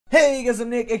Hey guys, I'm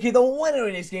Nick, aka the one and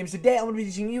only Nick's Games. Today I'm going to be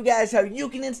teaching you guys how you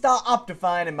can install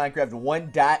Optifine in Minecraft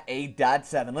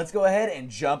 1.8.7. Let's go ahead and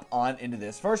jump on into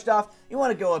this. First off, you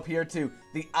want to go up here to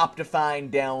the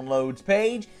Optifine downloads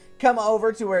page. Come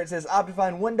over to where it says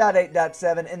Optifine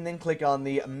 1.8.7 and then click on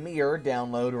the mirror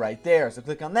download right there. So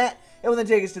click on that. It will then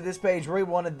take us to this page where we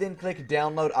want to then click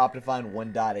download Optifine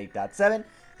 1.8.7.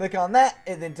 Click on that,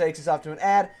 it then takes us off to an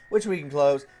ad, which we can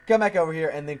close. Come back over here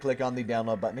and then click on the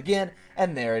download button again,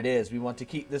 and there it is. We want to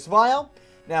keep this file.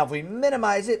 Now, if we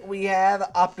minimize it, we have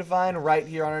Optifine right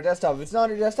here on our desktop. If it's not on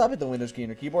your desktop, hit the Windows key on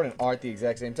your keyboard and R at the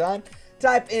exact same time.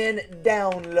 Type in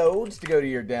downloads to go to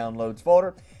your downloads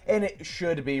folder, and it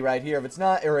should be right here. If it's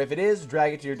not, or if it is,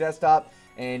 drag it to your desktop,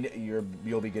 and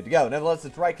you'll be good to go. Nevertheless,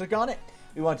 let's right-click on it.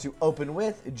 We want to open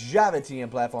with Java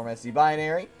TM Platform SD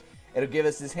Binary. It'll give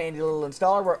us this handy little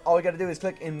installer where all we got to do is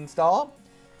click install,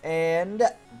 and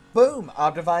boom,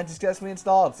 Optifine successfully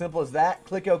installed. Simple as that.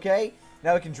 Click OK.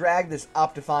 Now we can drag this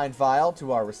Optifine file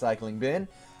to our recycling bin,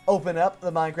 open up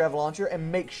the Minecraft launcher,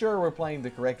 and make sure we're playing the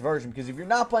correct version. Because if you're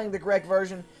not playing the correct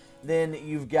version, then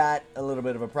you've got a little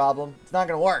bit of a problem. It's not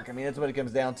going to work. I mean, that's what it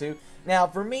comes down to. Now,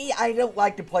 for me, I don't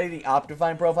like to play the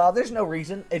Optifine profile. There's no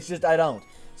reason. It's just I don't.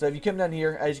 So if you come down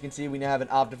here, as you can see, we now have an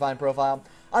Optifine profile.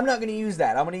 I'm not going to use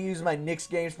that. I'm going to use my Nick's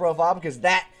Games profile because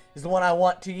that is the one I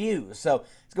want to use. So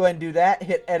let's go ahead and do that.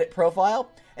 Hit Edit Profile.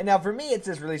 And now for me, it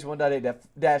says Release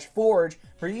 1.8-Forge.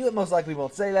 For you, it most likely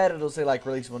won't say that. It'll say like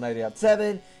Release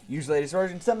 1.8.7, use latest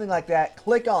version, something like that.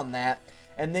 Click on that.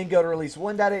 And then go to Release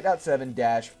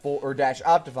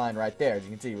 1.8.7-4-Optifine right there. As you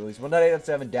can see, Release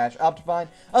 1.8.7-Optifine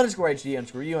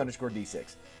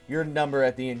 _HG_U_D6. Your number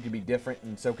at the end could be different,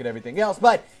 and so could everything else,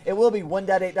 but it will be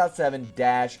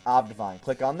 1.8.7-Optifine.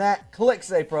 Click on that, click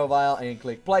Save Profile, and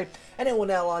click Play, and it will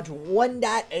now launch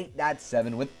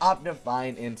 1.8.7 with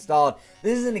Optifine installed.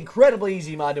 This is an incredibly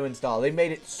easy mod to install. They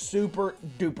made it super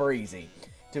duper easy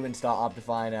to install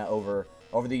Optifine over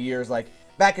the years. Like,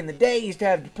 back in the day, you used to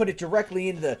have to put it directly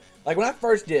into the, like when I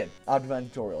first did Optifine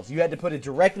tutorials, you had to put it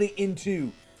directly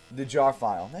into the jar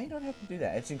file. Now you don't have to do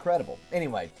that. It's incredible.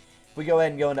 Anyway, if we go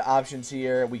ahead and go into options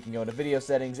here, we can go into video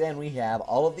settings, and we have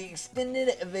all of the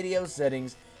extended video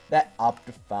settings that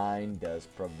Optifine does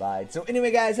provide. So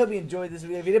anyway, guys, hope you enjoyed this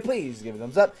video. If you did, please give it a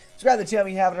thumbs up. Subscribe to the channel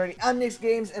if you haven't already. I'm Nick's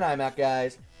Games, and I'm out,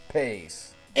 guys. Peace.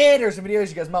 And there's some videos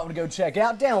you guys might want to go check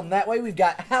out. Down that way, we've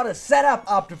got how to set up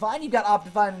Optifine. You've got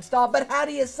Optifine installed, but how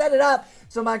do you set it up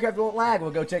so Minecraft won't lag?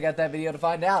 We'll go check out that video to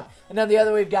find out. And then the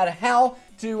other way, we've got how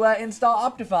to install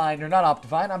Optifine, or not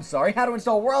Optifine, I'm sorry, how to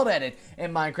install World Edit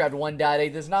in Minecraft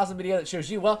 1.8. This is an awesome video that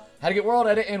shows you, well, how to get World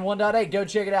Edit in 1.8. Go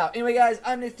check it out. Anyway, guys,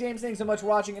 I'm Nick James. Thanks so much for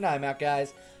watching, and I'm out,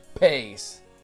 guys. Peace.